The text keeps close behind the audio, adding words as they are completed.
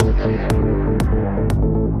Welcome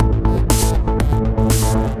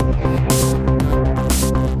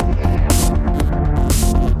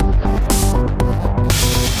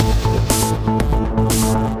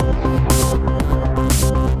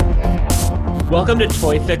to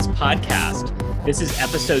Toy Fix Podcast. This is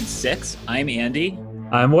episode 6. I'm Andy.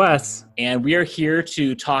 I'm Wes. And we are here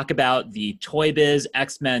to talk about the Toy Biz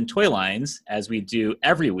X-Men toy lines, as we do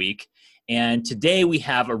every week. And today we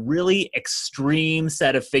have a really extreme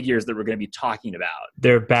set of figures that we're going to be talking about.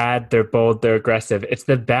 They're bad, they're bold, they're aggressive. It's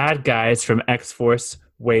the bad guys from X-Force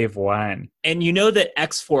Wave 1. And you know that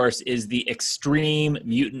X-Force is the extreme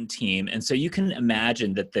mutant team. And so you can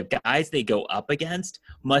imagine that the guys they go up against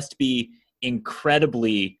must be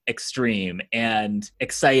incredibly extreme and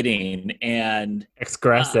exciting and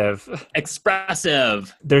expressive.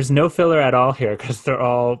 There's no filler at all here because they're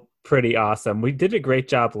all pretty awesome. We did a great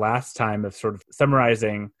job last time of sort of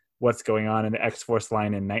summarizing what's going on in the X-Force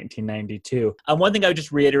line in 1992. One thing I would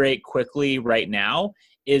just reiterate quickly right now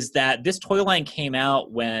is that this toy line came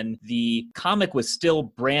out when the comic was still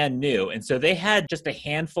brand new. And so they had just a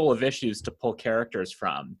handful of issues to pull characters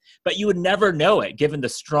from. But you would never know it, given the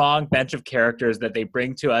strong bench of characters that they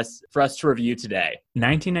bring to us for us to review today.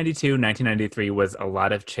 1992, 1993 was a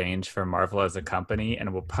lot of change for Marvel as a company,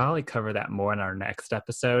 and we'll probably cover that more in our next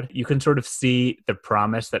episode. You can sort of see the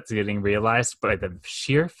promise that's getting realized by the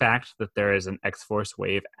sheer fact that there is an X-Force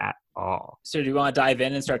wave at all. So do you want to dive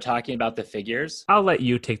in and start talking about the figures? I'll let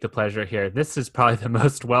you take the pleasure here. This is probably the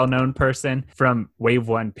most well-known person from Wave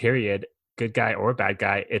 1 period, good guy or bad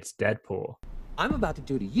guy. It's Deadpool. I'm about to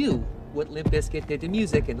do to you what Limp Bizkit did to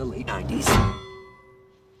music in the late 90s.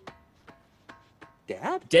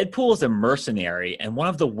 Dad? Deadpool is a mercenary and one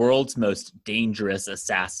of the world's most dangerous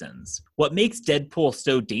assassins. What makes Deadpool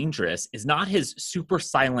so dangerous is not his super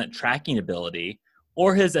silent tracking ability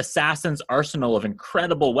or his assassin's arsenal of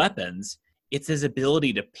incredible weapons. It's his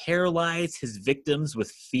ability to paralyze his victims with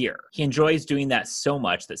fear. He enjoys doing that so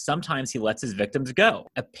much that sometimes he lets his victims go.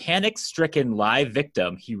 A panic-stricken live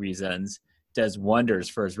victim, he reasons, does wonders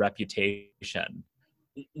for his reputation.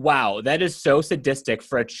 Wow, that is so sadistic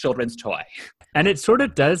for a children's toy. And it sort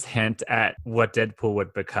of does hint at what Deadpool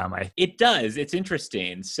would become. It does. It's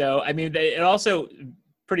interesting. So, I mean, it also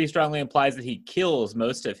pretty strongly implies that he kills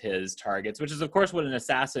most of his targets, which is, of course, what an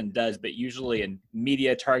assassin does, but usually in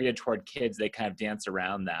media targeted toward kids, they kind of dance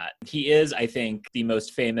around that. He is, I think, the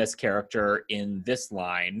most famous character in this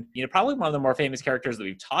line. You know, probably one of the more famous characters that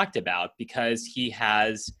we've talked about because he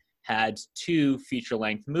has had 2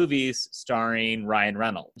 feature-length movies starring Ryan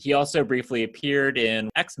Reynolds. He also briefly appeared in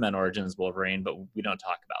X-Men Origins Wolverine, but we don't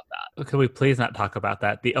talk about that. Could we please not talk about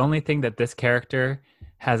that? The only thing that this character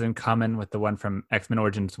has in common with the one from X-Men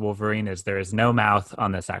Origins Wolverine is there is no mouth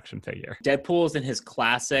on this action figure. Deadpool is in his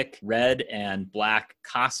classic red and black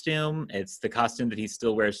costume. It's the costume that he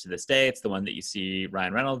still wears to this day. It's the one that you see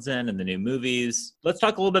Ryan Reynolds in the new movies. Let's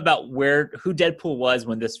talk a little bit about who Deadpool was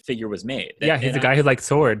when this figure was made. Yeah, he's a guy who likes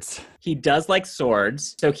swords. He does like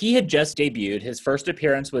swords. So he had just debuted. His first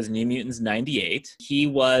appearance was New Mutants 98. He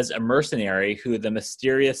was a mercenary who the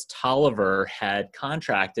mysterious Tolliver had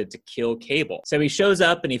contracted to kill Cable. So he shows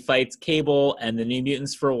up and he fights Cable and the New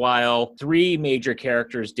Mutants for a while. 3 major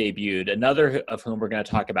characters debuted, another of whom we're going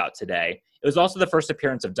to talk about today. It was also the first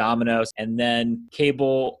appearance of Dominoes, and then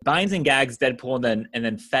Cable binds and gags Deadpool and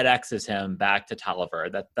then FedExes him back to Tolliver.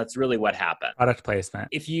 That's really what happened. Product placement.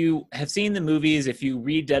 If you have seen the movies, if you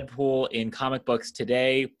read Deadpool in comic books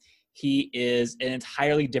today, he is an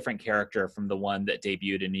entirely different character from the one that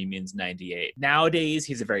debuted in New Mutants 98. Nowadays,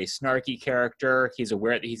 he's a very snarky character. He's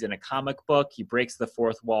aware that he's in a comic book. He breaks the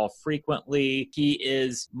fourth wall frequently. He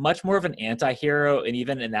is much more of an anti-hero and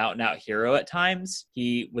even an out-and-out hero at times.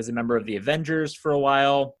 He was a member of the Avengers for a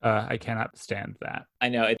while. I cannot stand that. I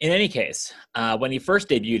know. In any case, when he first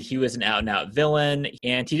debuted, he was an out-and-out villain,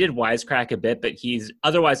 and he did wisecrack a bit, but he's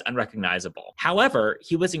otherwise unrecognizable. However,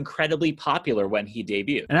 he was incredibly popular when he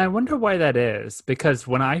debuted. And I wonder why that is, because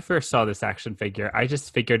when I first saw this action figure, I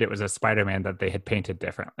just figured it was a Spider-Man that they had painted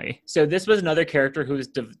differently. So this was another character who was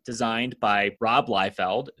designed by Rob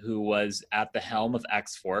Liefeld, who was at the helm of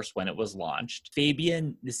X-Force when it was launched.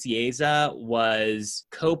 Fabian Nicieza was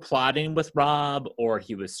co-plotting with Rob, or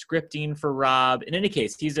he was scripting for Rob. In any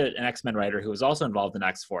case, he's an X-Men writer who was also involved in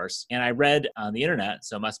X-Force. And I read on the internet,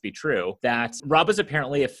 so it must be true, that Rob is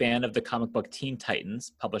apparently a fan of the comic book Teen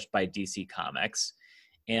Titans, published by DC Comics.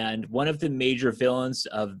 And one of the major villains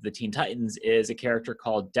of the Teen Titans is a character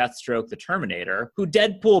called Deathstroke the Terminator, who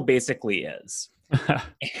Deadpool basically is.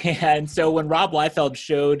 And so when Rob Liefeld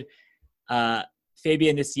showed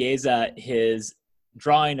Fabian Nicieza his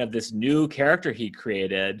drawing of this new character he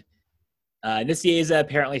created, Nicieza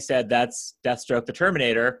apparently said that's Deathstroke the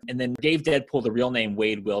Terminator, and then gave Deadpool the real name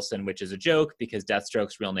Wade Wilson, which is a joke because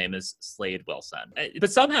Deathstroke's real name is Slade Wilson.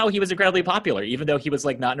 But somehow he was incredibly popular, even though he was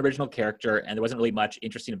like not an original character and there wasn't really much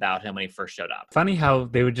interesting about him when he first showed up. Funny how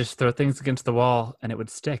they would just throw things against the wall and it would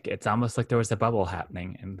stick. It's almost like there was a bubble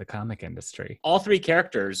happening in the comic industry. All three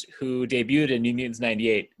characters who debuted in New Mutants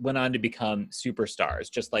 98 went on to become superstars,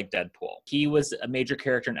 just like Deadpool. He was a major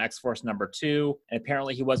character in X-Force #2, and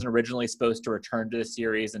apparently he wasn't originally supposed to return to the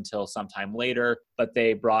series until sometime later, but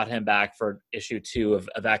they brought him back for issue 2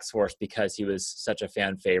 of X-Force because he was such a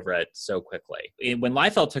fan favorite so quickly. When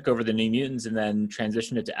Liefeld took over the New Mutants and then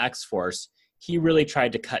transitioned it to X-Force, he really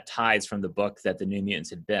tried to cut ties from the book that the New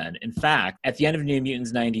Mutants had been. In fact, at the end of New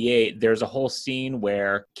Mutants 98, there's a whole scene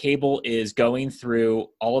where Cable is going through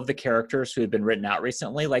all of the characters who had been written out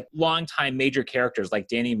recently, like longtime major characters like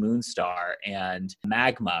Danny Moonstar and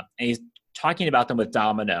Magma, and he's talking about them with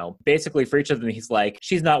Domino. Basically, for each of them, he's like,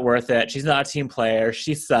 she's not worth it. She's not a team player.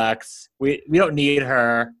 She sucks. We don't need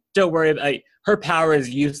her. Don't worry about her power is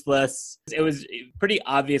useless. It was pretty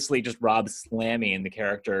obviously just Rob slamming the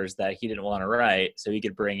characters that he didn't want to write so he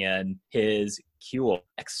could bring in his cool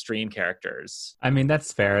extreme characters. I mean,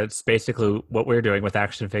 that's fair. It's basically what we're doing with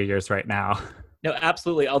action figures right now. No,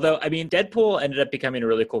 absolutely. Although, I mean, Deadpool ended up becoming a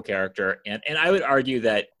really cool character. And I would argue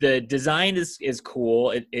that the design is cool.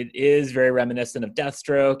 It is very reminiscent of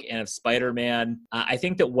Deathstroke and of Spider-Man. I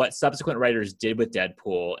think that what subsequent writers did with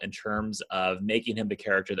Deadpool in terms of making him the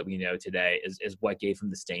character that we know today is what gave him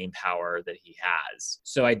the staying power that he has.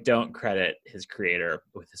 So I don't credit his creator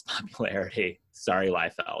with his popularity. Sorry,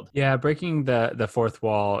 Liefeld. Yeah, breaking the fourth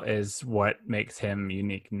wall is what makes him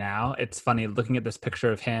unique now. It's funny looking at this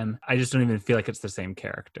picture of him. I just don't even feel like it's the same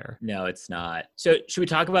character. No, it's not. So should we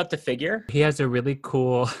talk about the figure? He has a really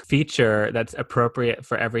cool feature that's appropriate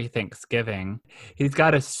for every Thanksgiving. He's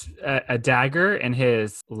got a dagger in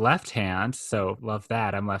his left hand. So love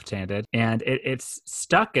that. I'm left-handed. And it's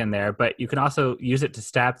stuck in there, but you can also use it to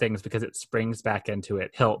stab things because it springs back into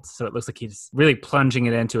it, hilts. So it looks like he's really plunging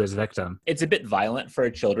it into his victim. It's a bit violent for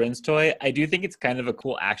a children's toy. I do think it's kind of a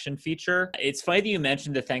cool action feature. It's funny that you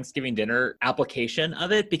mentioned the Thanksgiving dinner application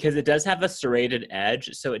of it because it does have a serrated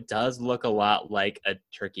edge, so it does look a lot like a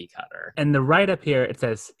turkey cutter. And the right up here, it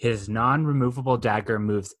says, his non-removable dagger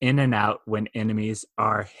moves in and out when enemies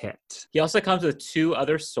are hit. He also comes with 2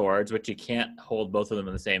 other swords, which you can't hold both of them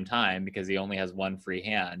at the same time because he only has one free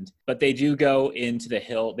hand. But they do go into the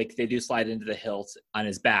hilt. They do slide into the hilt on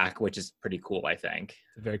his back, which is pretty cool, I think.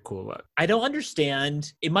 It's a very cool look. I don't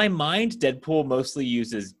understand. In my mind, Deadpool mostly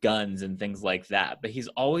uses guns and things like that, but he's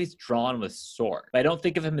always drawn with sword. But I don't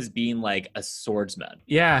think of him as being like a swordsman.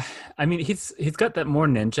 Yeah, I mean, he's got that more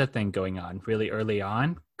ninja thing going on really early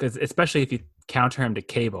on, because especially if you counter him to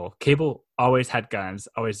Cable. Cable always had guns,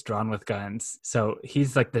 always drawn with guns. So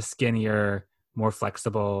he's like the skinnier, more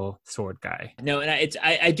flexible sword guy. No, and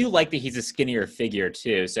I do like that he's a skinnier figure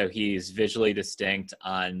too, so he's visually distinct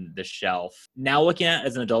on the shelf. Now looking at it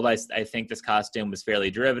as an adult, I think this costume was fairly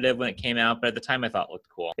derivative when it came out, but at the time I thought it looked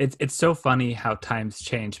cool. It's so funny how times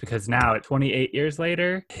change, because now at 28 years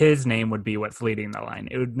later, his name would be what's leading the line.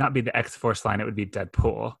 It would not be the X-Force line, it would be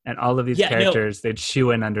Deadpool. And all of these characters, they'd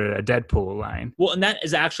shoe in under a Deadpool line. Well, and that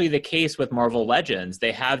is actually the case with Marvel Legends.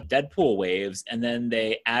 They have Deadpool waves, and then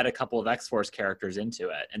they add a couple of X-Force characters into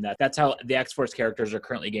it, and that's how the X-Force characters are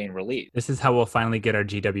currently getting released. This is how we'll finally get our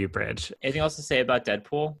GW bridge. Anything else to say about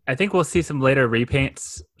Deadpool? I think we'll see some later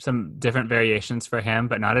repaints, some different variations for him,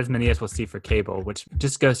 but not as many as we'll see for Cable, which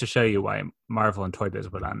just goes to show you why Marvel and Toy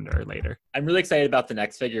Biz would under later. I'm really excited about the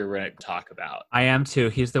next figure we're going to talk about. I am too.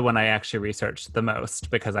 He's the one I actually researched the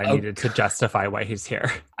most because I needed to justify why he's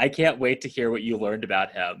here. I can't wait to hear what you learned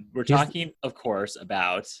about him. We're talking, of course,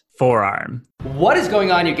 about Forearm. What is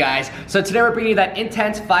going on, you guys? So today we're bringing you that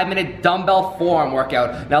intense 5-minute dumbbell forearm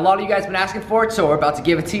workout. Now a lot of you guys have been asking for it, so we're about to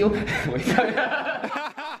give it to you.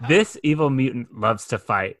 This evil mutant loves to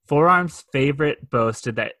fight. Forearm's favorite boast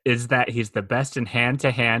is that he's the best in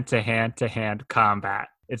hand-to-hand-to-hand-to-hand combat.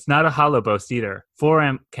 It's not a hollow boast either.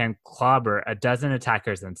 Forearm can clobber a dozen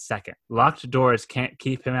attackers in a second. Locked doors can't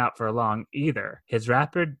keep him out for long either. His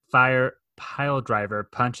rapid-fire pile driver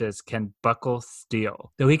punches can buckle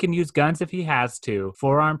steel. Though he can use guns if he has to,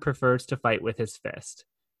 Forearm prefers to fight with his fist.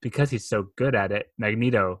 Because he's so good at it,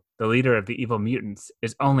 Magneto, the leader of the evil mutants,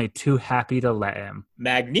 is only too happy to let him.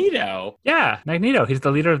 Magneto? Yeah, Magneto. He's the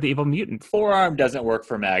leader of the evil mutants. Forearm doesn't work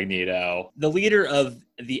for Magneto. The leader of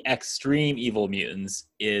the extreme evil mutants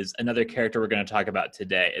is another character we're going to talk about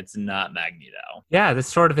today. It's not Magneto. Yeah, this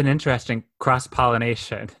is sort of an interesting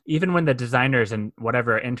cross-pollination. Even when the designers and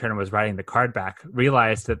whatever intern was writing the card back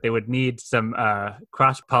realized that they would need some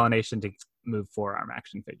cross-pollination to move forearm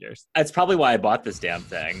action figures. That's probably why I bought this damn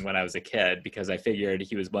thing when I was a kid, because I figured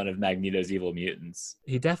he was one of Magneto's evil mutants.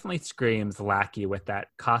 He definitely screams lackey with that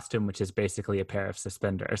costume, which is basically a pair of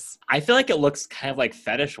suspenders. I feel like it looks kind of like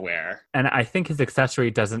fetish wear. And I think his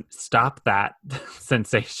accessory doesn't stop that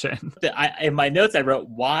sensation. In my notes, I wrote,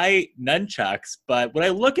 why nunchucks? But when I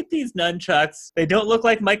look at these nunchucks, they don't look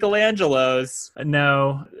like Michelangelo's.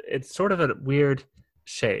 No, it's sort of a weird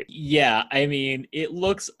shape. Yeah, I mean, it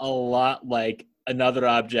looks a lot like another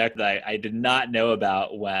object that I did not know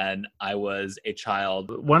about when I was a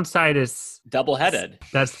child. One side is double-headed.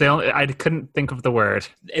 That's the only, I couldn't think of the word.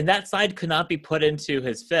 And that side could not be put into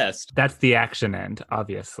his fist. That's the action end,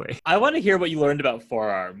 obviously. I want to hear what you learned about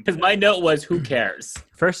Forearm, because my note was, who cares?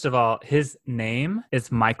 First of all, his name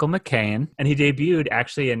is Michael McCain, and he debuted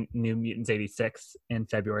actually in New Mutants 86 in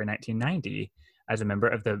February 1990. As a member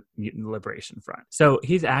of the Mutant Liberation Front. So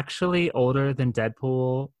he's actually older than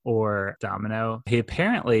Deadpool or Domino. He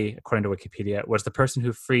apparently, according to Wikipedia, was the person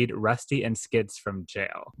who freed Rusty and Skids from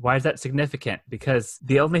jail. Why is that significant? Because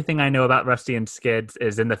the only thing I know about Rusty and Skids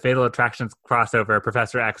is in the Fatal Attractions crossover,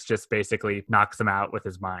 Professor X just basically knocks them out with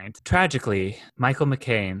his mind. Tragically, Michael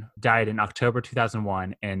McCain died in October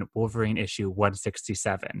 2001 in Wolverine issue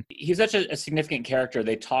 167. He's such a significant character.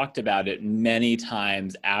 They talked about it many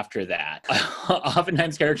times after that.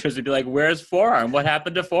 Oftentimes characters would be like, where's Forearm? What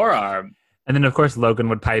happened to Forearm? And then, of course, Logan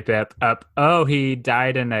would pipe up, oh, he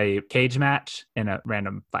died in a cage match in a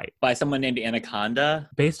random fight. By someone named Anaconda?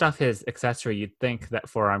 Based off his accessory, you'd think that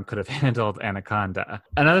Forearm could have handled Anaconda.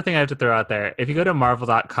 Another thing I have to throw out there, if you go to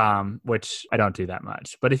Marvel.com, which I don't do that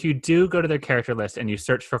much, but if you do go to their character list and you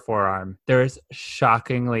search for Forearm, there is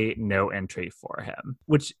shockingly no entry for him,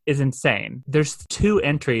 which is insane. There's 2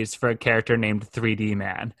 entries for a character named 3D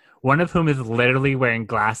Man, one of whom is literally wearing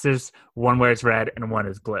glasses, one wears red, and one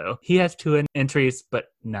is blue. He has 2 entries, but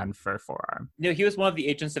none for Forearm. No, he was one of the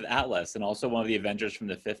Agents of Atlas and also one of the Avengers from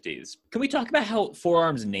the 50s. Can we talk about how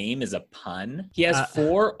Forearm's name is a pun? He has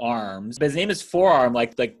 4 arms, but his name is Forearm,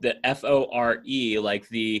 like the F-O-R-E, like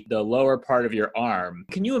the lower part of your arm.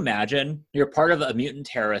 Can you imagine? You're part of a mutant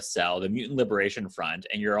terrorist cell, the Mutant Liberation Front,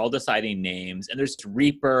 and you're all deciding names, and there's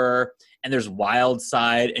Reaper, and there's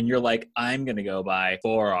Wildside, and you're like, I'm going to go by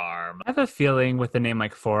Forearm. I have a feeling with a name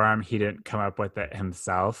like Forearm, he didn't come up with it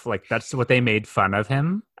himself. Like, that's what they made fun of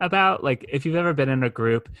him about. Like, if you've ever been in a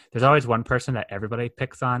group, there's always one person that everybody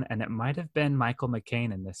picks on, and it might have been Michael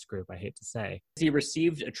McCain in this group, I hate to say. He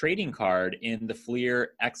received a trading card in the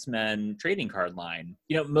Fleer X-Men trading card line.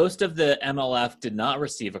 You know, most of the MLF did not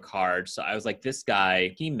receive a card, so I was like, this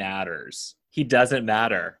guy, he matters. He doesn't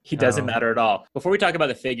matter. He doesn't matter at all. Before we talk about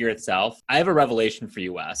the figure itself, I have a revelation for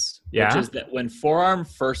you, Wes. Yeah? Which is that when Forearm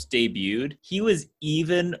first debuted, he was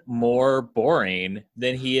even more boring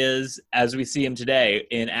than he is as we see him today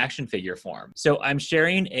in action figure form. So I'm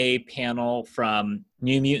sharing a panel from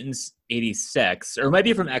New Mutants 86, or it might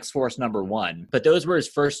be from X-Force number 1, but those were his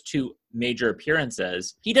first 2 major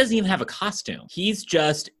appearances. He doesn't even have a costume. He's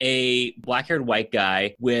just a black-haired white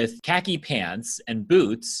guy with khaki pants and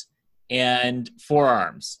boots and 4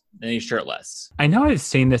 arms, and he's shirtless. I know I've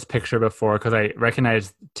seen this picture before because I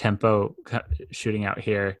recognize Tempo shooting out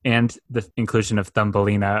here and the inclusion of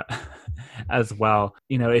Thumbelina as well.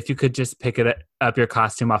 You know, if you could just pick up your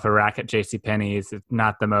costume off a rack at JCPenney's, it's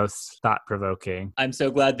not the most thought-provoking. I'm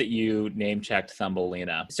so glad that you name-checked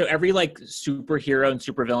Thumbelina. So every like superhero and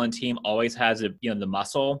supervillain team always has the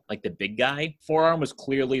muscle, like the big guy. Forearm was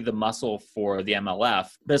clearly the muscle for the MLF,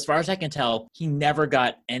 but as far as I can tell, he never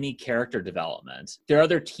got any character development. There are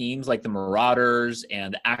other teams like the Marauders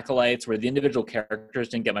and the Acolytes where the individual characters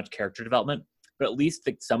didn't get much character development, but at least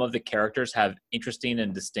some of the characters have interesting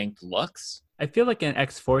and distinct looks. I feel like in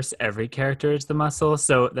X-Force, every character is the muscle,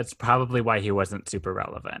 so that's probably why he wasn't super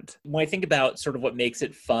relevant. When I think about sort of what makes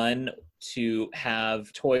it fun to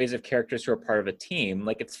have toys of characters who are part of a team,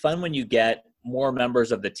 like it's fun when you get more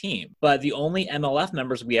members of the team. But the only MLF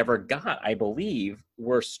members we ever got, I believe,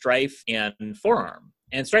 were Strife and Forearm.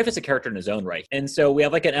 And Strife is a character in his own right. And so we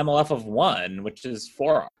have like an MLF of 1, which is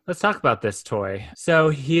Forearm. Let's talk about this toy. So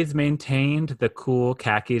he's maintained the cool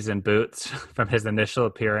khakis and boots from his initial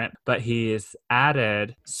appearance, but he's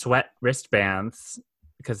added sweat wristbands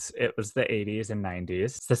because it was the 80s and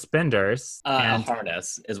 90s, suspenders. And a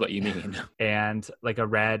harness is what you mean. And like a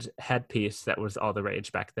red headpiece that was all the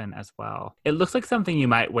rage back then as well. It looks like something you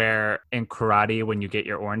might wear in karate when you get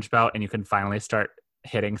your orange belt and you can finally start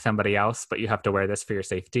hitting somebody else, but you have to wear this for your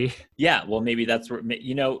safety. Yeah, well, maybe that's where,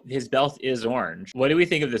 his belt is orange. What do we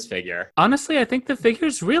think of this figure? Honestly, I think the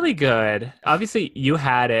figure's really good. Obviously, you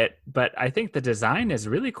had it, but I think the design is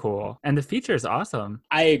really cool and the feature is awesome.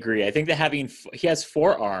 I agree. I think that he has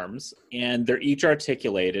 4 arms and they're each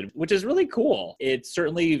articulated, which is really cool. It's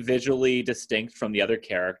certainly visually distinct from the other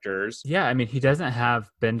characters. Yeah, I mean, he doesn't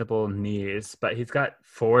have bendable knees, but he's got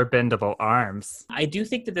 4 bendable arms. I do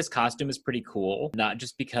think that this costume is pretty cool, not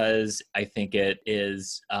just because I think it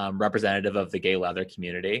is representative of the gay leather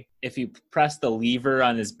community. If you press the lever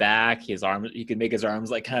on his back, you could make his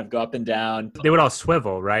arms like kind of go up and down. They would all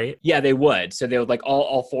swivel, right? Yeah, they would. So they would like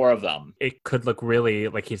all 4 of them. It could look really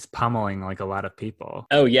like he's pummeling like a lot of people.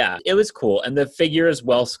 Oh yeah, it was cool. And the figure is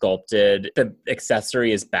well sculpted. The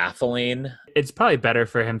accessory is baffling. It's probably better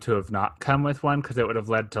for him to have not come with one because it would have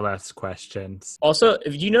led to less questions. Also,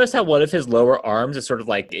 if you notice how one of his lower arms is sort of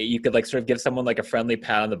like, you could like sort of give someone like a friendly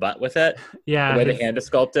pat on the butt with it. Yeah. The way the hand is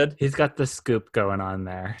sculpted. He's got the scoop going on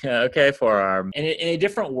there. Yeah, okay, forearm. And in a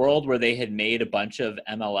different world where they had made a bunch of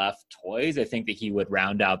MLF toys, I think that he would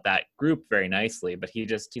round out that group very nicely, but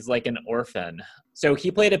he's like an orphan. So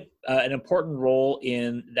he played an important role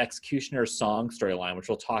in the Executioner's Song storyline, which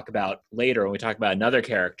we'll talk about later when we talk about another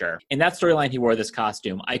character. In that storyline, he wore this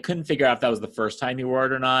costume. I couldn't figure out if that was the first time he wore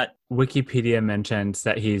it or not. Wikipedia mentions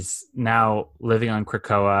that he's now living on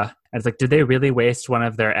Krakoa. And it's like, did they really waste one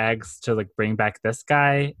of their eggs to like bring back this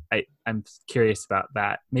guy? I'm curious about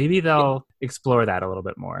that. Maybe they'll explore that a little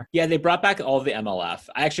bit more. Yeah, they brought back all of the MLF.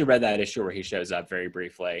 I actually read that issue where he shows up very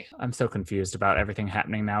briefly. I'm so confused about everything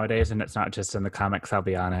happening nowadays, and it's not just in the comics, I'll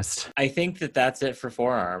be honest. I think that that's it for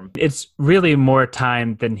Forearm. It's really more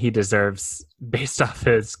time than he deserves based off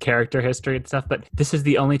his character history and stuff, but this is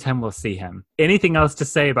the only time we'll see him. Anything else to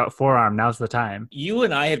say about Forearm? Now's the time. You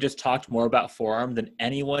and I have just talked more about Forearm than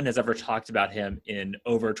anyone has ever talked about him in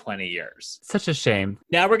over 20 years. Such a shame.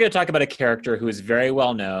 Now we're going to talk about a character who is very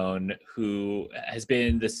well known, who has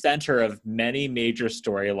been the center of many major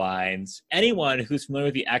storylines. Anyone who's familiar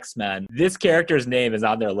with the X-Men, this character's name is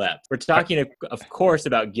on their lips. We're talking, of course,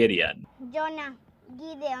 about Gideon. Jonah,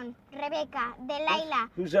 Gideon, Rebecca, Delilah,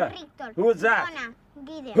 Who's that? Victor, Who is that? Jonah,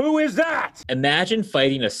 Gideon. Who is that? Imagine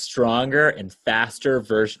fighting a stronger and faster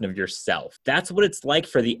version of yourself. That's what it's like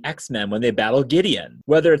for the X-Men when they battle Gideon.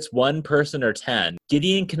 Whether it's 1 person or 10,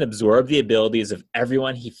 Gideon can absorb the abilities of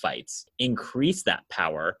everyone he fights, increase that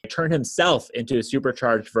power, and turn himself into a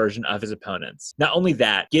supercharged version of his opponents. Not only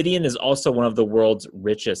that, Gideon is also one of the world's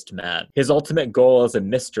richest men. His ultimate goal is a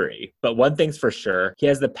mystery, but one thing's for sure, he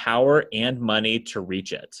has the power and money to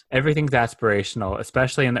reach it. Everything's aspirational,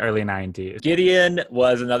 especially in the early 90s. Gideon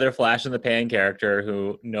was another flash in the pan character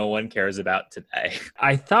who no one cares about today.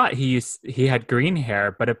 I thought he had green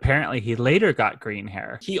hair, but apparently he later got green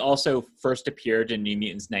hair. He also first appeared in New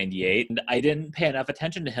Mutants 98, and I didn't pay enough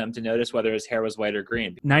attention to him to notice whether his hair was white or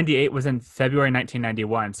green. 98 was in February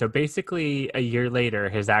 1991, so basically a year later,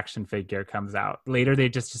 his action figure comes out. Later, they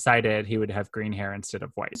just decided he would have green hair instead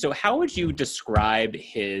of white. So how would you describe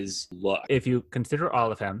his look? If you consider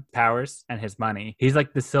all of him, powers and his money, he's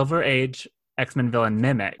like the Silver Age X-Men villain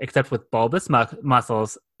Mimic, except with bulbous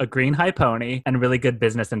muscles, a green high pony, and really good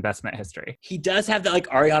business investment history. He does have that like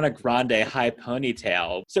Ariana Grande high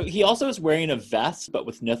ponytail. So he also is wearing a vest, but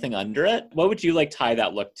with nothing under it. What would you like tie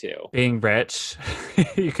that look to? Being rich.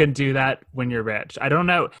 You can do that when you're rich. I don't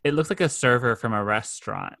know. It looks like a server from a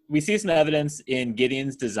restaurant. We see some evidence in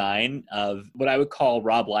Gideon's design of what I would call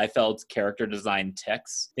Rob Liefeld's character design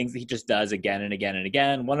tics, things that he just does again and again and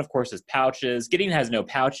again. One, of course, is pouches. Gideon has no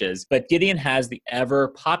pouches, but Gideon has the ever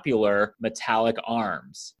popular metallic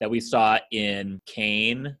arms that we saw in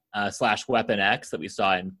Kane / Weapon X, that we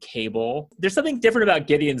saw in Cable. There's something different about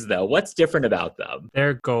Gideon's, though. What's different about them?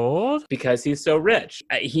 They're gold? Because he's so rich.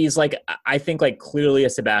 He's like, I think like clearly a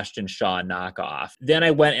Sebastian Shaw knockoff. Then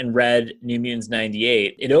I went and read New Mutants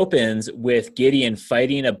 98. It opens with Gideon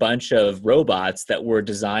fighting a bunch of robots that were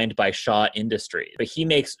designed by Shaw Industries, but he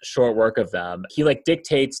makes short work of them. He like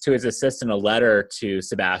dictates to his assistant a letter to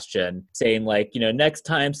Sebastian saying like, next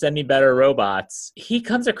time send me better robots. He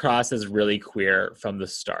comes across as really queer from the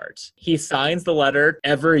start. He signs the letter,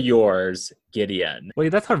 ever yours, Gideon. Well,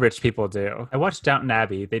 that's how rich people do. I watched Downton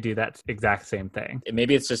Abbey. They do that exact same thing.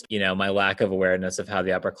 Maybe it's just, my lack of awareness of how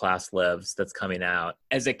the upper class lives that's coming out.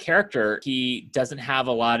 As a character, he doesn't have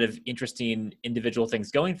a lot of interesting individual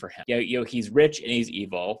things going for him. He's rich and he's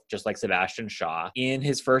evil, just like Sebastian Shaw. In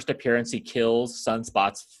his first appearance, he kills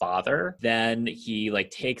Sunspot's father. Then he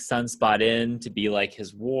takes Sunspot in to be like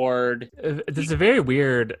his ward. This is a very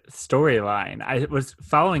weird storyline. I was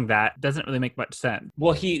following that. Doesn't really make much sense.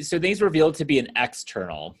 Well, so things revealed to be an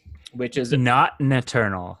external. which is Not an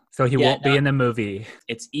Eternal. So he won't be in the movie.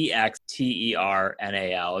 It's EXTERNAL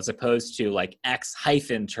as opposed to like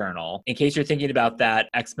X-Ternal. In case you're thinking about that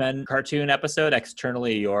X-Men cartoon episode,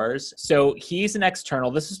 Externally Yours. So he's an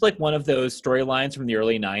external. This is like one of those storylines from the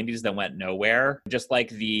early 90s that went nowhere. Just like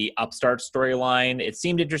the Upstart storyline. It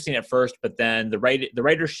seemed interesting at first, but then the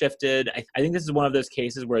writer shifted. I think this is one of those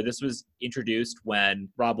cases where this was introduced when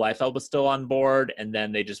Rob Liefeld was still on board, and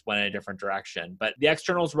then they just went in a different direction. But the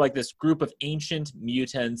externals were like this group of ancient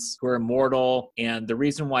mutants who are immortal, and the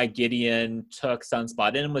reason why Gideon took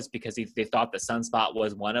Sunspot in was because they thought that Sunspot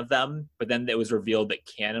was one of them, but then it was revealed that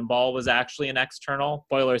Cannonball was actually an external.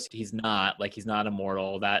 Spoilers, he's not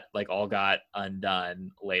immortal. That like all got undone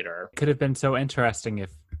later. Could have been so interesting if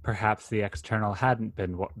perhaps the external hadn't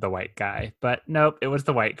been the white guy, but nope, it was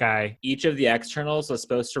the white guy. Each of the externals was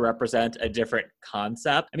supposed to represent a different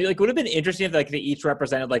concept. I mean, like, it would have been interesting if like they each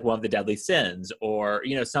represented like one of the deadly sins, or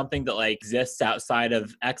something that like exists outside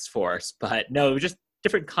of X-Force. But no, it was just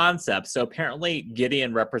different concepts. So apparently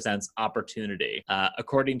Gideon represents opportunity,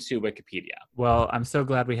 according to Wikipedia. Well, I'm so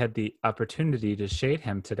glad we had the opportunity to shade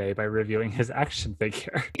him today by reviewing his action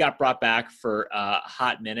figure. He got brought back for a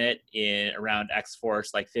hot minute in around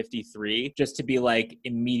X-Force like 53, just to be like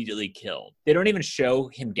immediately killed. They don't even show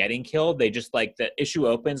him getting killed. They just like, the issue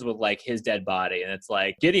opens with like his dead body, and it's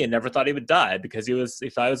like Gideon never thought he would die because he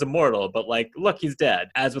thought he was immortal, but like, look, he's dead.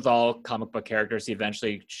 As with all comic book characters, he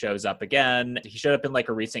eventually shows up again. He showed up in like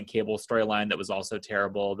a recent Cable storyline that was also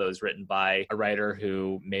terrible, that was written by a writer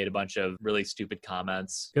who made a bunch of really stupid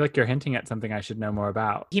comments. I feel like you're hinting at something I should know more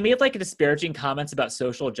about. He made like disparaging comments about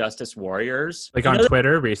social justice warriors. Like on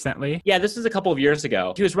Twitter recently? Yeah, this was a couple of years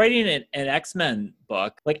ago. He was writing an X-Men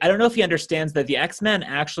book. Like, I don't know if he understands that the X-Men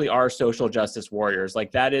actually are social justice warriors.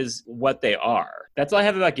 Like, that is what they are. That's all I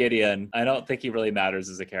have about Gideon. I don't think he really matters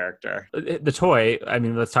as a character. The toy, I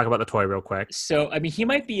mean, let's talk about the toy real quick. So, I mean, he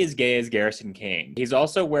might be as gay as Garrison Kane. He's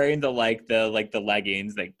also wearing the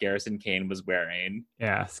leggings that Garrison Kane was wearing.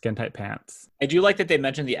 Yeah, skin tight pants. I do like that they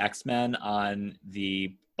mentioned the X-Men on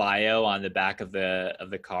the bio on the back of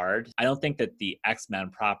the card. I don't think that the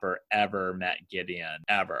X-Men proper ever met Gideon,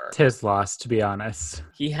 ever. It's his loss, to be honest.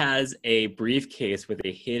 He has a briefcase with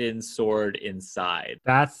a hidden sword inside.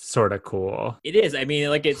 That's sort of cool. It is. I mean,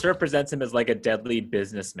 like, it sort of presents him as like a deadly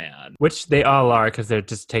businessman. Which they all are, because they're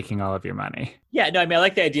just taking all of your money. Yeah, no, I mean, I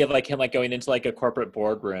like the idea of like him like going into like a corporate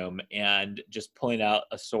boardroom and just pulling out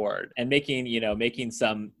a sword and making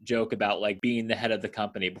some joke about like being the head of the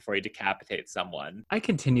company before he decapitates someone. I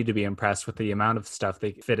continue to be impressed with the amount of stuff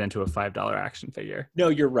they fit into a $5 action figure. No,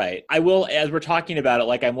 you're right. I will, as we're talking about it,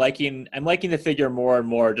 like I'm liking the figure more and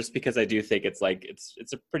more, just because I do think it's like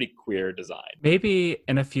it's a pretty queer design. Maybe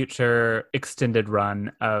in a future extended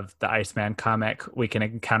run of the Iceman comic, we can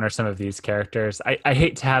encounter some of these characters. I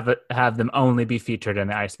hate to have them only be featured in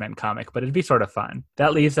the Iceman comic, but it'd be sort of fun.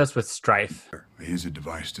 That leaves us with Strife. I use a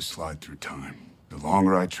device to slide through time. The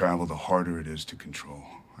longer I travel, the harder it is to control.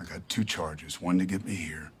 I got two charges, one to get me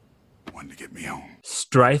here, one to get me home.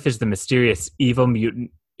 Strife is the mysterious evil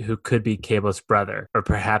mutant who could be Cable's brother, or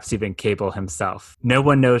perhaps even Cable himself. No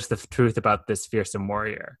one knows the truth about this fearsome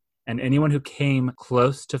warrior, and anyone who came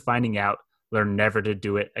close to finding out learned never to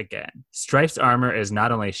do it again. Strife's armor is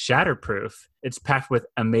not only shatterproof, it's packed with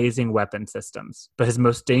amazing weapon systems, but his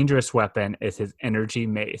most dangerous weapon is his energy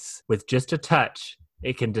mace. With just a touch,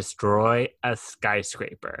 it can destroy a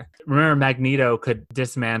skyscraper. Remember, Magneto could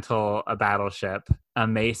dismantle a battleship. A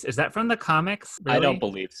mace. Is that from the comics? Really? I don't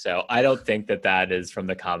believe so. I don't think that is from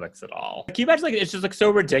the comics at all. Can you imagine, like, it's just like so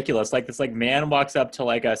ridiculous. Like this like man walks up to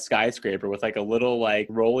like a skyscraper with like a little like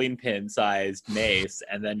rolling pin sized mace,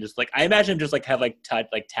 and then just like, I imagine him just like have like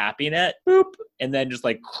tapping it, boop, and then just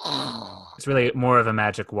like it's really more of a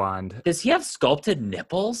magic wand. Does he have sculpted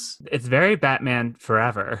nipples? It's very Batman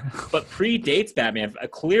Forever. But predates Batman.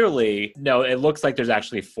 Clearly, no, it looks like there's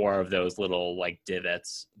actually 4 of those little like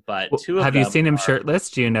divots, but 2 of them. Have you seen him shirtless?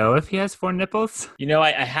 Do you know if he has 4 nipples?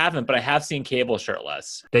 I haven't, but I have seen Cable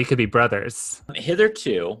shirtless. They could be brothers.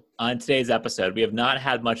 Hitherto, on today's episode, we have not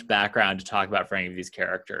had much background to talk about for any of these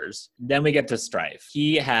characters. Then we get to Strife.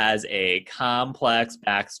 He has a complex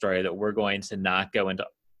backstory that we're going to not go into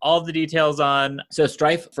all of the details on. So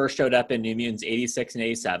Strife first showed up in New Mutants 86 and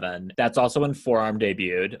 87. That's also when Forearm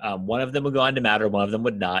debuted. One of them would go on to matter, one of them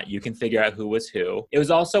would not. You can figure out who was who. It was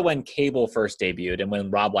also when Cable first debuted and when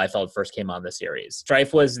Rob Liefeld first came on the series.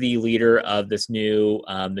 Strife was the leader of this new,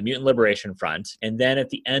 the Mutant Liberation Front. And then at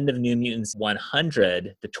the end of New Mutants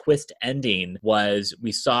 100, the twist ending was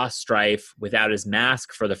we saw Strife without his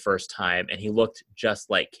mask for the first time, and he looked just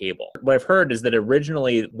like Cable. What I've heard is that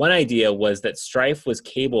originally one idea was that Strife was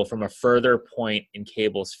Cable Cable from a further point in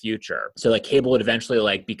Cable's future. So like Cable would eventually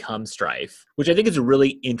like become Strife, which I think is a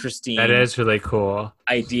really interesting That is really cool.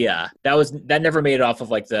 idea. That never made it off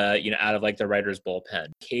of like the, out of like the writer's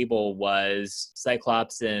bullpen. Cable was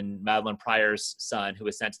Cyclops and Madeline Pryor's son who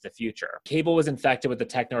was sent to the future. Cable was infected with the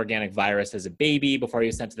techno-organic virus as a baby before he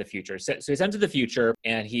was sent to the future. So he's sent to the future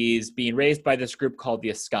and he's being raised by this group called the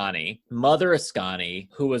Ascani. Mother Ascani,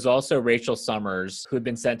 who was also Rachel Summers, who had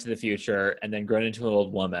been sent to the future and then grown into an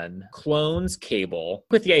old woman, clones Cable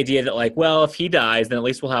with the idea that like, well, if he dies, then at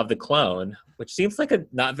least we'll have the clone, which seems like a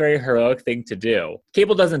not very heroic thing to do.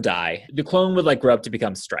 Cable doesn't die. The clone would like grow up to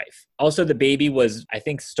become Strife. Also, the baby was, I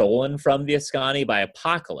think, stolen from the Ascani by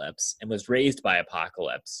Apocalypse and was raised by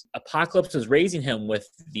Apocalypse. Apocalypse was raising him with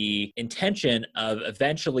the intention of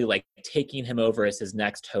eventually like taking him over as his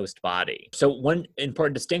next host body. So one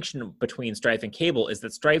important distinction between Strife and Cable is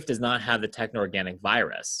that Strife does not have the techno-organic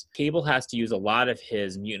virus. Cable has to use a lot of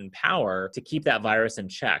his mutant power to keep that virus in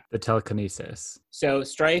check. The telekinesis. So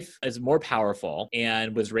Strife is more powerful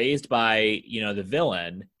and was raised by, the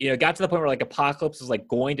villain. Got to the point where like Apocalypse was like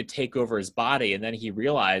going to take over his body, and then he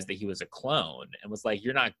realized that he was a clone and was like,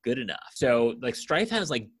 you're not good enough. So like Strife has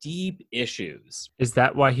like deep issues. Is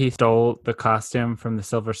that why he stole the costume from the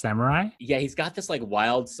Silver Samurai? Yeah, he's got this like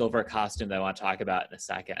wild silver costume that I want to talk about in a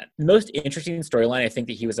second. The most interesting storyline I think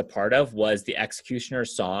that he was a part of was the Executioner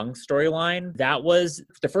Song storyline. That was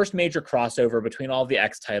the first major crossover between all of the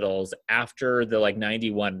X titles after the like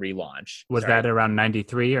 91 relaunch. Was that around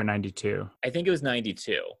 93 or 92? I think it was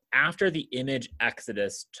 92. After the Image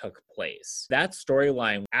Exodus took place, that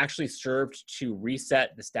storyline actually served to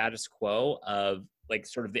reset the status quo of like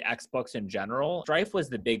sort of the X books in general. Strife was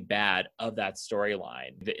the big bad of that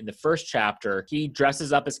storyline. In the first chapter, he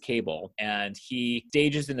dresses up as Cable and he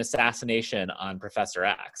stages an assassination on Professor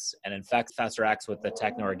X and infects Professor X with the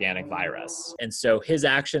techno-organic virus. And so his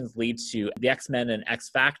actions lead to the X-Men and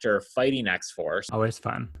X-Factor fighting X-Force. Always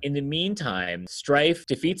fun. In the meantime, Strife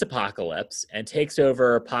defeats Apocalypse and takes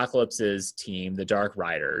over Apocalypse's team, the Dark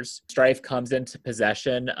Riders. Strife comes into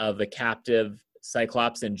possession of the captive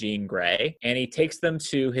Cyclops and Jean Grey, and he takes them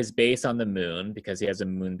to his base on the moon because he has a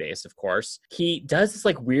moon base, of course. He does this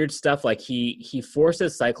like weird stuff, like he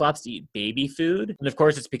forces Cyclops to eat baby food, and of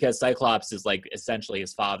course it's because Cyclops is like essentially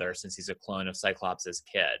his father since he's a clone of Cyclops'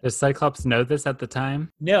 kid. Does Cyclops know this at the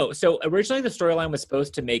time? No. So originally the storyline was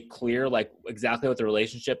supposed to make clear like exactly what the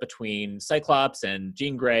relationship between Cyclops and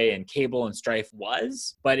Jean Grey and Cable and Strife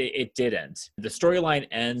was, but it didn't. The storyline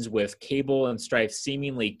ends with Cable and Strife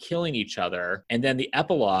seemingly killing each other. And then the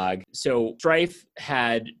epilogue, so Strife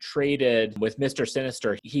had traded with Mr.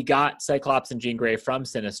 Sinister. He got Cyclops and Jean Grey from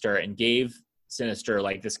Sinister and gave Sinister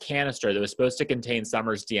like this canister that was supposed to contain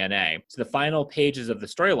Summer's DNA. So the final pages of the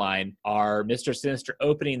storyline are Mr. Sinister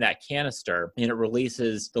opening that canister and it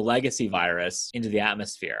releases the legacy virus into the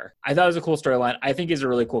atmosphere. I thought it was a cool storyline. I think he's a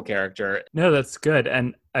really cool character. No, that's good.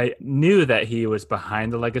 And I knew that he was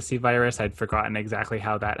behind the legacy virus. I'd forgotten exactly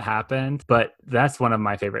how that happened, but that's one of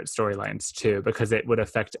my favorite storylines too, because it would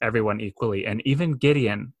affect everyone equally. And even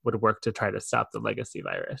Gideon would work to try to stop the legacy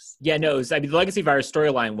virus. Yeah, no, the legacy virus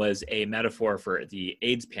storyline was a metaphor for the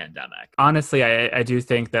AIDS pandemic. Honestly, I do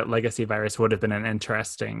think that legacy virus would have been an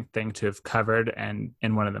interesting thing to have covered and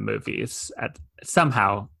in one of the movies at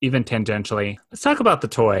somehow, even tangentially. Let's talk about the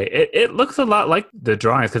toy. It looks a lot like the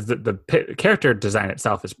drawings because the character design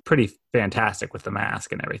itself is pretty fantastic with the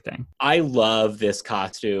mask and everything. I love this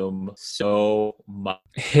costume so much.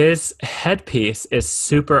 His headpiece is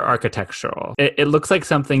super architectural. It looks like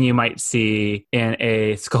something you might see in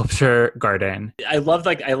a sculpture garden. I love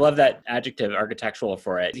that adjective, architectural,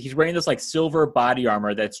 for it. He's wearing this like silver body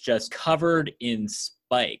armor that's just covered in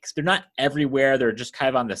spikes. They're not everywhere. They're just kind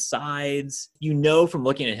of on the sides. You know from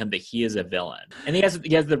looking at him that he is a villain. And he has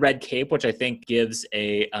the red cape, which I think gives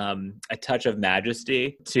a touch of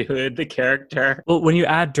majesty to the character. Well, when you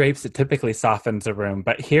add drapes, it typically softens a room,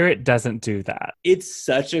 but here it doesn't do that. It's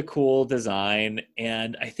such a cool design,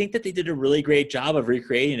 and I think that they did a really great job of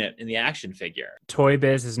recreating it in the action figure. Toy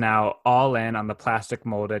Biz is now all in on the plastic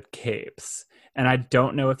molded capes. And I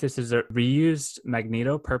don't know if this is a reused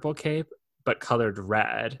Magneto purple cape, but colored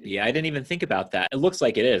red. Yeah, I didn't even think about that. It looks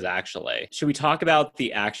like it is, actually. Should we talk about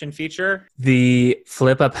the action feature? The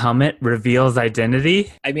flip-up helmet reveals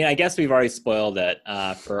identity. I mean, I guess we've already spoiled it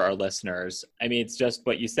for our listeners. I mean, it's just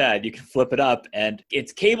what you said. You can flip it up, and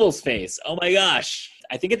it's Cable's face. Oh my gosh.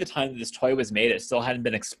 I think at the time that this toy was made, it still hadn't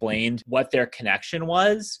been explained what their connection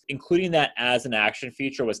was, including that as an action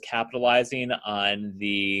feature was capitalizing on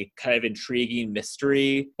the kind of intriguing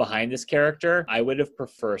mystery behind this character. I would have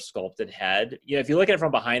preferred sculpted head. You know, if you look at it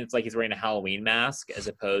from behind, it's like he's wearing a Halloween mask as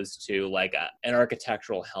opposed to like an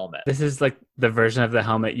architectural helmet. This is like the version of the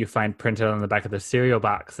helmet you find printed on the back of the cereal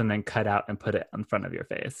box and then cut out and put it in front of your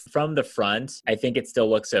face. From the front, I think it still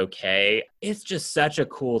looks okay. It's just such a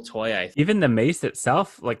cool toy, I think. Even the mace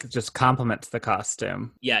itself, like, just complements the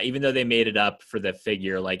costume. Yeah, even though they made it up for the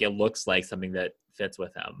figure, like, it looks like something that fits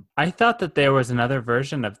with him. I thought that there was another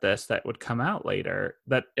version of this that would come out later.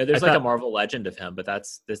 That there's a Marvel Legend of him, but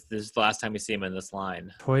this is the last time we see him in this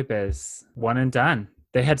line. Toy Biz, one and done.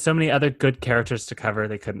 They had so many other good characters to cover,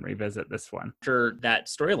 they couldn't revisit this one. After that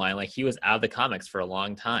storyline, like, he was out of the comics for a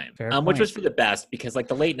long time, Fair which point. was for the best, because like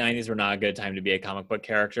the late 90s were not a good time to be a comic book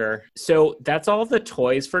character. So that's all the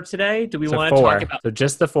toys for today. Do we want to talk about... So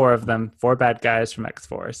just the 4 of them, 4 bad guys from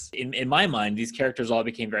X-Force. In my mind, these characters all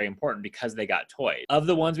became very important because they got toys. Of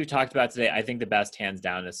the ones we talked about today, I think the best hands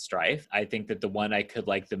down is Strife. I think that the one I could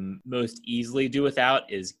like the most easily do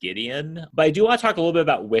without is Gideon. But I do want to talk a little bit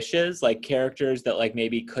about wishes, like characters that like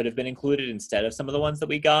maybe could have been included instead of some of the ones that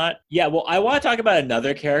we got. Yeah, well, I want to talk about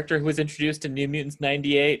another character who was introduced in New Mutants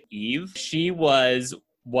 98, Eve. She was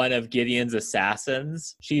one of Gideon's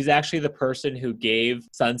assassins. She's actually the person who gave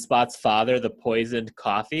Sunspot's father the poisoned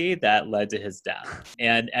coffee that led to his death.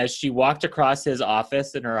 And as she walked across his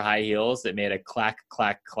office in her high heels, it made a clack,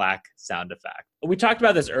 clack, clack sound effect. We talked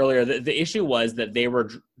about this earlier. The issue was that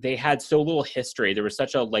they had so little history. There was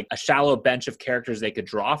such a shallow bench of characters they could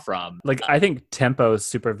draw from. Like, I think Tempo is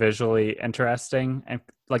super visually interesting. And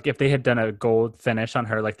like, if they had done a gold finish on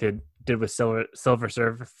her like they did with Silver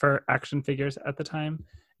Surfer action figures at the time,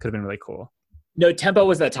 could have been really cool. No, Tempo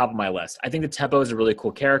was at the top of my list. I think that Tempo is a really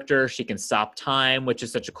cool character. She can stop time, which is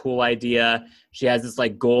such a cool idea. She has this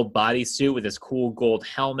like gold bodysuit with this cool gold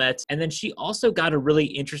helmet. And then she also got a really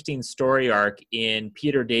interesting story arc in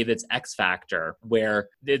Peter David's X Factor, where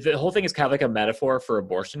the whole thing is kind of like a metaphor for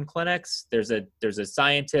abortion clinics. There's a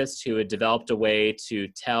scientist who had developed a way to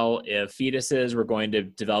tell if fetuses were going to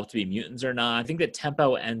develop to be mutants or not. I think that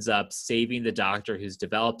Tempo ends up saving the doctor who's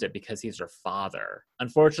developed it because he's her father.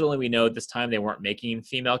 Unfortunately, we know at this time they weren't making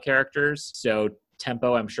female characters, so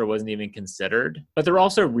Tempo, I'm sure, wasn't even considered. But there were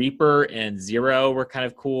also Reaper and Zero were kind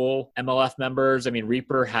of cool MLF members. I mean,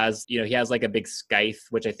 Reaper has, he has like a big scythe,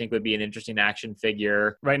 which I think would be an interesting action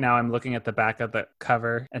figure. Right now, I'm looking at the back of the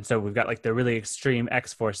cover. And so we've got like the really extreme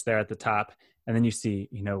X-Force there at the top. And then you see,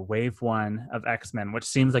 wave 1 of X-Men, which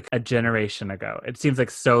seems like a generation ago. It seems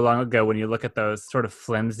like so long ago when you look at those sort of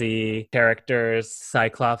flimsy characters,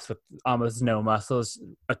 Cyclops with almost no muscles,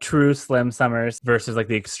 a true Slim Summers versus like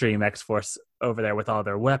the extreme X-Force over there with all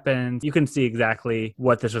their weapons. You can see exactly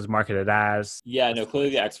what this was marketed as. Yeah, no,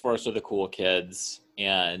 clearly the X-Force are the cool kids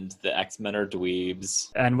and the X-Men are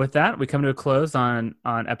dweebs. And with that, we come to a close on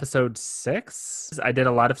episode 6. I did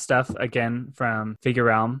a lot of stuff, again, from Figure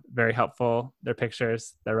Realm. Very helpful. Their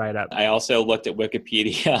pictures, their write-up. I also looked at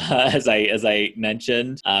Wikipedia, as I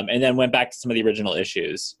mentioned, and then went back to some of the original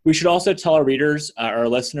issues. We should also tell our readers, our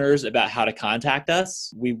listeners, about how to contact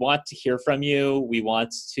us. We want to hear from you. We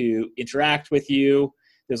want to interact with you.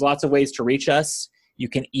 There's lots of ways to reach us. You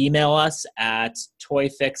can email us at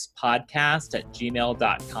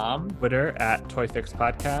toyfixpodcast@gmail.com. Twitter at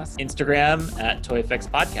toyfixpodcast. Instagram at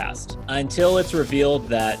toyfixpodcast. Until it's revealed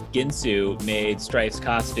that Ginsu made Strife's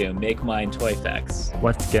costume, make mine Toyfix.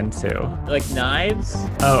 What's Ginsu? Like knives?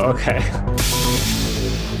 Oh, okay.